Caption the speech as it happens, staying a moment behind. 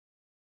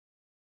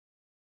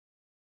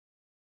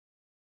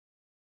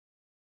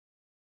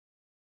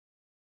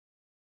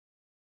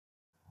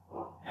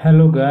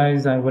Hello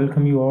guys, I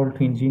welcome you all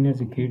to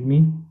Engineers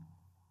Academy.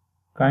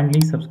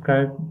 Kindly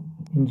subscribe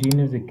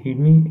Engineers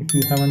Academy if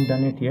you haven't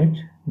done it yet.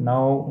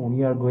 Now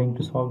we are going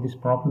to solve this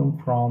problem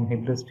from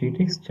Hibbeler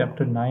Statics,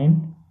 chapter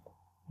 9.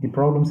 The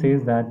problem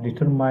says that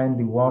determine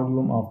the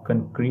volume of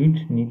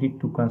concrete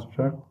needed to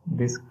construct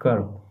this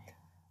curve.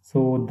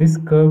 So this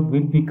curve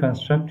will be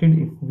constructed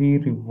if we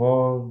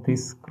revolve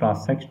this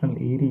cross-sectional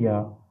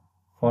area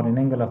for an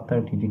angle of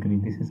 30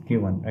 degrees. This is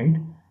given, right?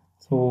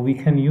 So we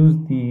can use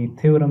the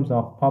theorems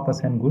of pappus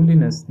and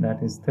Guldinus,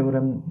 that is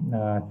theorem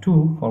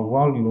 2 for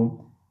volume,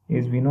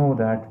 is we know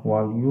that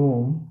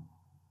volume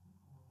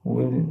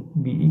will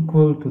be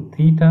equal to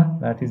theta,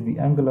 that is the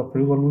angle of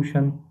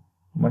revolution,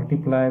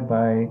 multiplied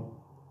by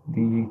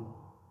the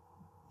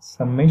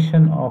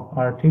summation of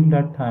r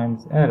tilde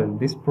times L,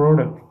 this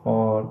product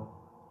for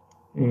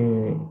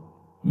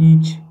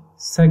each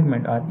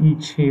segment or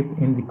each shape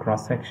in the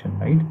cross section,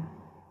 right?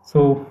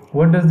 So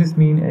what does this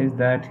mean is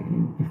that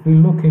if we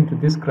look into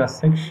this cross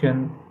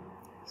section,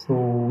 so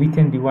we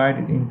can divide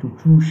it into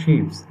two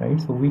shapes, right?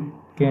 So we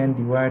can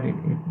divide it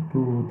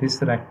into this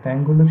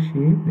rectangular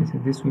shape.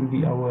 This will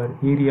be our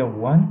area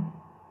 1,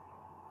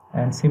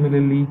 and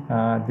similarly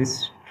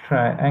this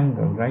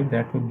triangle, right,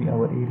 that will be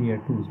our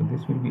area 2. So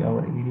this will be our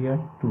area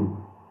 2.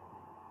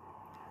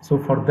 So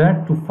for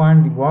that, to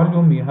find the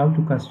volume, we have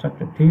to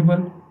construct a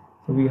table.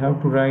 So we have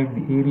to write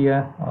the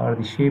area or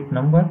the shape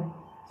number.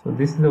 So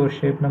this is our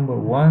shape number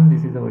 1,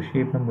 this is our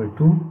shape number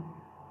 2.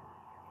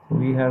 So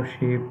we have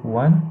shape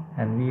 1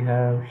 and we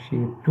have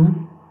shape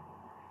 2.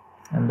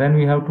 And then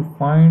we have to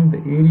find the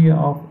area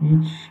of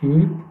each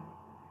shape,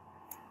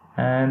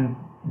 and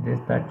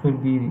that will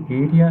be the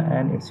area,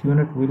 and its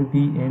unit will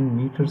be in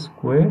meter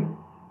square.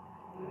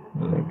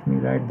 Let me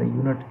write the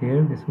unit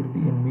here. This will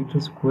be in meter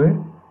square.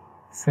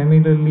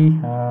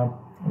 Similarly,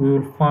 we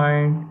will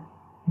find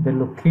the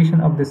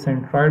location of the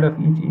centroid of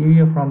each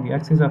area from the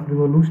axis of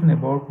revolution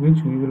about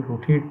which we will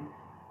rotate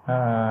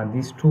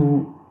these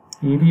two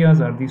areas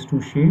or these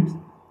two shapes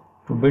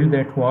to build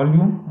that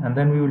volume, and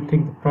then we will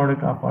take the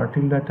product of r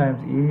tilde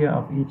times area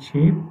of each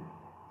shape.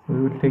 So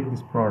we will take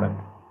this product.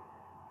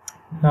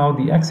 Now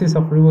the axis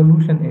of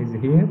revolution is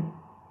here.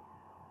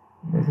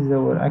 This is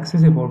our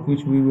axis about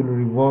which we will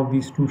revolve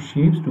these two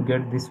shapes to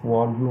get this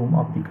volume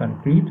of the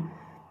concrete.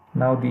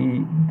 Now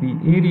the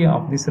area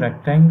of this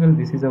rectangle,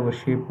 this is our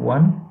shape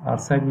 1 or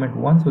segment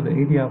 1. So the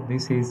area of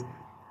this is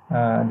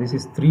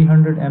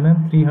 300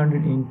 mm,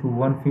 300 into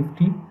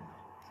 150.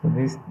 So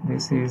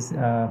this is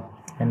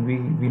and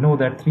we know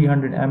that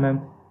 300 mm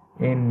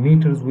in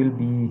meters will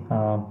be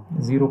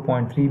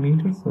 0.3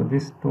 meters. So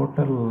this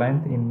total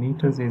length in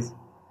meters is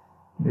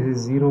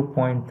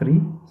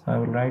 0.3. So I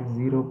will write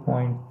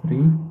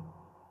 0.3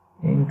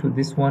 into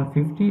this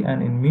 150,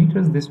 and in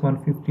meters this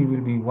 150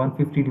 will be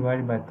 150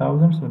 divided by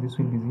 1000. So this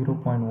will be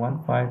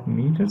 0.15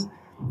 meters.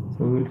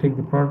 So we will take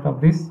the product of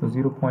this. So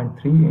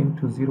 0.3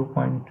 into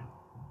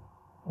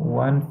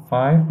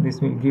 0.15, this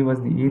will give us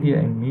the area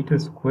in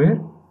meters square.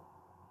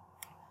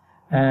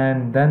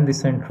 And then the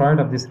centroid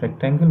of this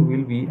rectangle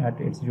will be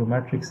at its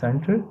geometric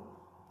center.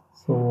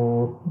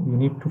 So we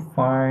need to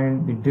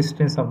find the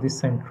distance of this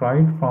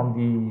centroid from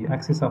the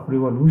axis of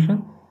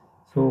revolution.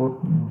 So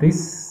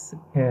this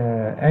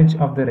edge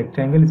of the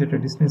rectangle is at a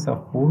distance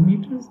of 4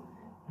 meters,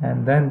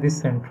 and then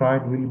this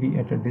centroid will be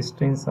at a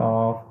distance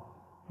of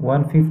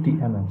 150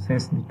 mm.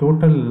 Since the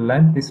total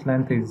length, this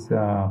length is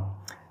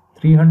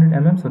 300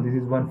 mm, so this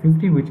is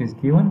 150, which is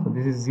given. So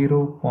this is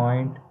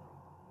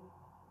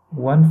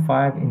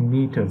 0.15 in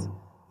meters.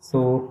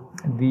 So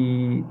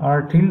the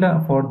r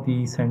tilde for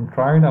the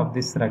centroid of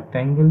this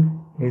rectangle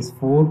is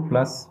 4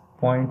 plus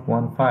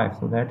 0.15.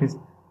 So that is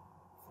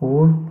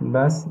 4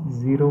 plus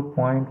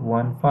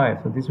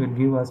 0.15. So this will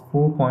give us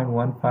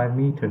 4.15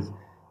 meters.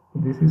 So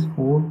this is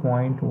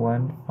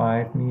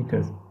 4.15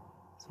 meters.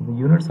 So the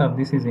units of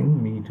this is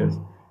in meters.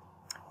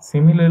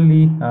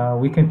 Similarly,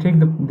 we can take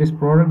this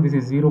product. This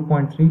is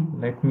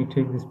 0.3. Let me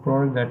take this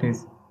product, that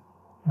is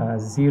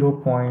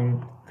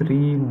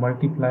 0.3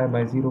 multiplied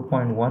by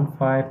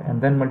 0.15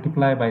 and then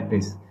multiply by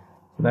this.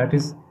 So that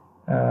is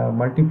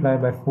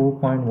multiplied by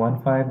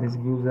 4.15. This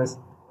gives us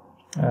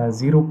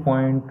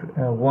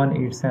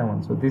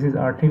 0.187. So this is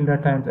r tilde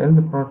times L.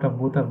 The product of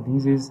both of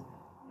these is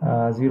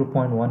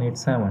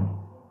 0.187.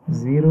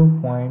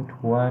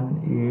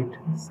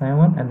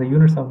 0.187, and the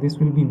units of this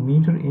will be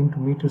meter into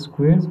meter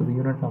square. So the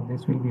unit of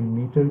this will be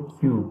meter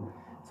cube.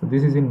 So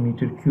this is in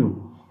meter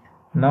cube.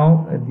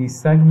 Now the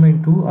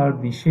segment 2 or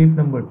the shape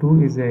number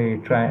 2 is a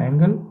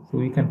triangle. So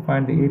we can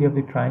find the area of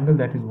the triangle,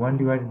 that is 1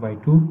 divided by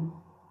 2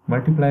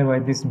 multiply by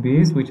this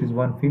base, which is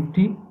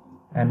 150,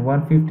 and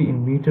 150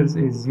 in meters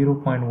is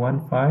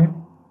 0.15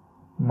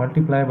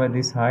 multiply by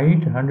this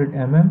height 100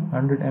 mm.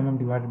 100 mm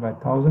divided by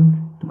 1000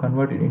 to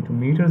convert it into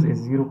meters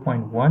is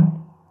 0.1.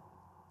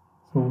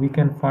 So we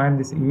can find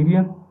this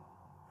area,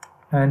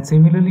 and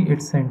similarly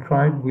its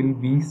centroid will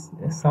be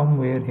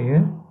somewhere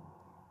here.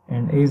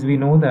 And as we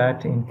know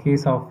that in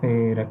case of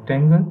a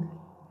rectangle,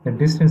 the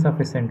distance of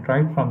a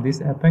centroid from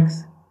this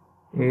apex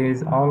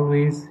is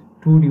always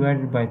 2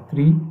 divided by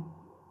 3.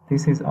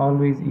 this is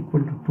always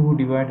equal to 2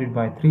 divided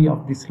by 3 of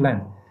this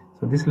length.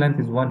 So this length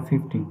is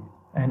 150,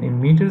 and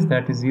in meters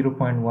that is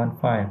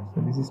 0.15.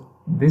 So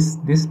this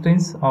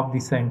distance of the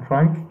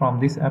centroid from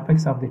this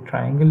apex of the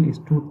triangle is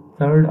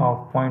 2/3 of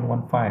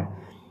 0.15,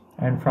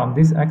 and from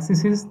this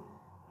axis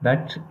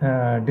that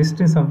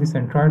distance of the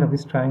centroid of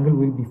this triangle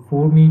will be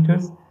 4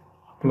 meters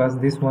plus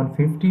this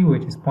 150,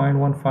 which is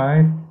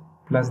 0.15,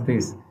 plus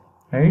this,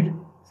 right?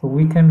 So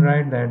we can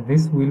write that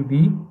this will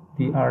be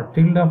the r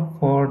tilde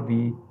for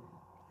the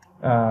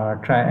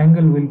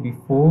triangle will be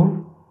 4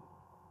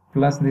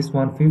 plus this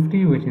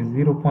 150, which is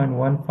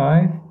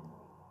 0.15,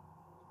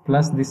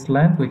 plus this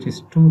length, which is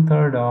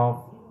 2/3 of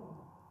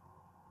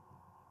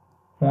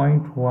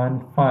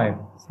 0.15.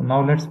 So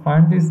now let's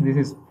find this. This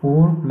is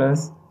 4 plus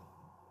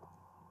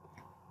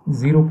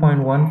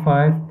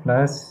 0.15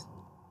 plus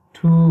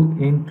 2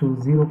 into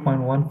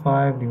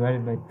 0.15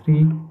 divided by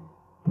 3.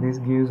 This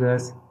gives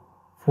us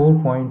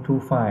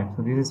 4.25. So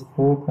this is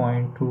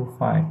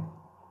 4.25.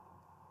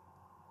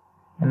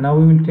 And now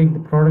we will take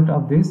the product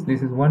of this.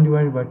 This is 1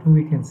 divided by 2.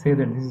 We can say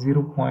that this is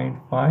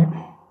 0.5.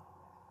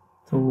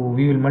 So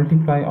we will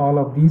multiply all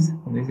of these.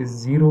 This is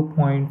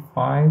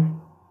 0.5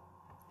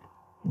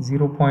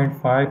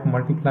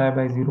 multiplied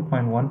by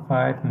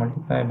 0.15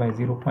 multiplied by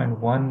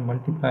 0.1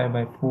 multiplied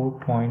by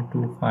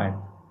 4.25.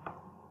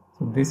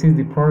 So this is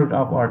the product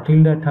of r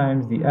tilde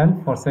times the L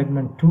for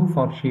segment 2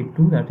 for shape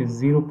 2, that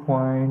is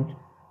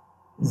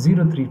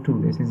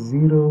 0.032. This is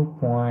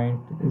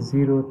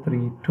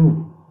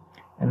 0.032.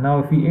 And now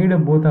if we add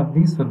up both of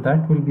these, so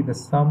that will be the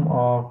sum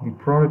of the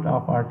product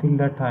of r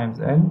tilde times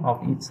L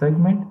of each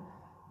segment.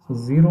 So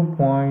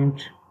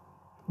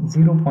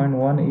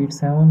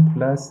 0.187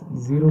 plus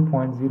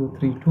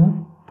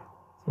 0.032.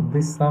 So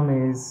this sum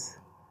is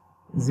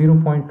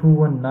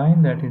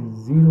 0.219, that is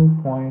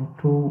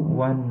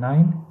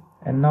 0.219.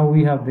 And now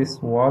we have this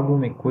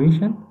volume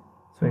equation.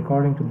 So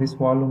according to this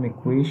volume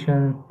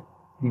equation,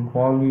 the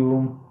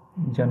volume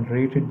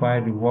generated by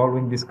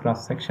revolving this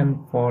cross section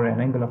for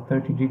an angle of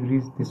 30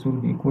 degrees, this will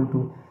be equal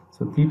to,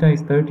 so theta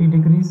is 30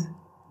 degrees,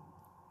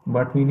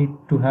 but we need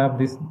to have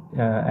this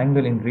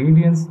angle in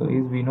radians. So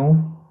as we know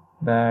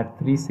that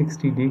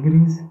 360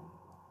 degrees,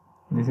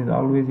 this is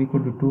always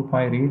equal to 2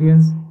 pi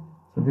radians.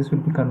 So this will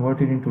be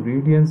converted into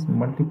radians,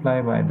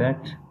 multiplied by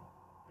that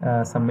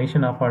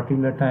summation of r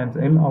tilde times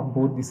L of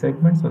both the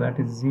segments, so that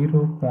is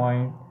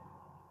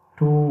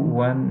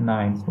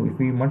 0.219. So if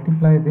we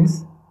multiply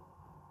this,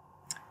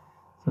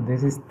 so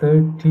this is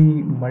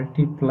 30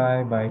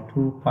 multiplied by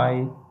 2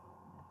 pi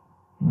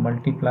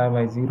multiplied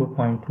by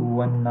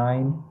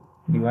 0.219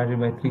 divided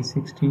by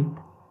 360.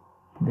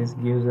 This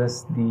gives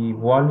us the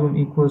volume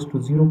equals to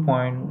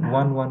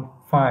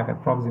 0.115,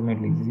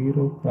 approximately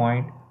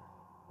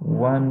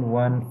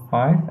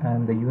 0.115,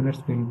 and the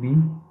units will be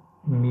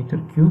meter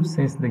cube,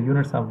 since the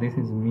units of this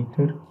is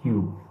meter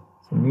cube.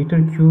 So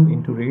meter cube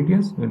into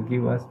radians will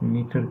give us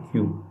meter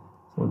cube.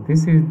 So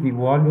this is the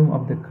volume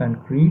of the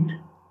concrete,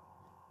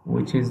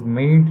 which is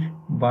made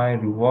by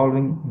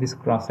revolving this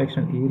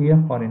cross-section area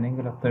for an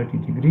angle of 30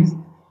 degrees.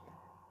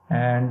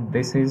 And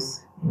this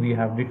is, we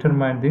have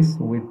determined this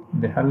with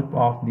the help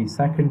of the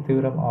second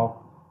theorem of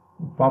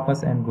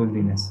pappus and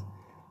Guldinus.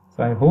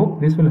 So I hope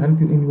this will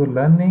help you in your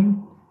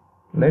learning.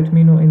 Let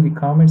me know in the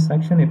comment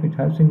section if it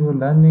helps in your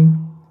learning.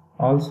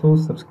 Also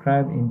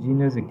subscribe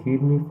Engineers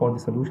Academy for the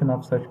solution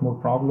of such more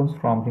problems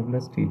from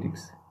Hibbeler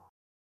statics.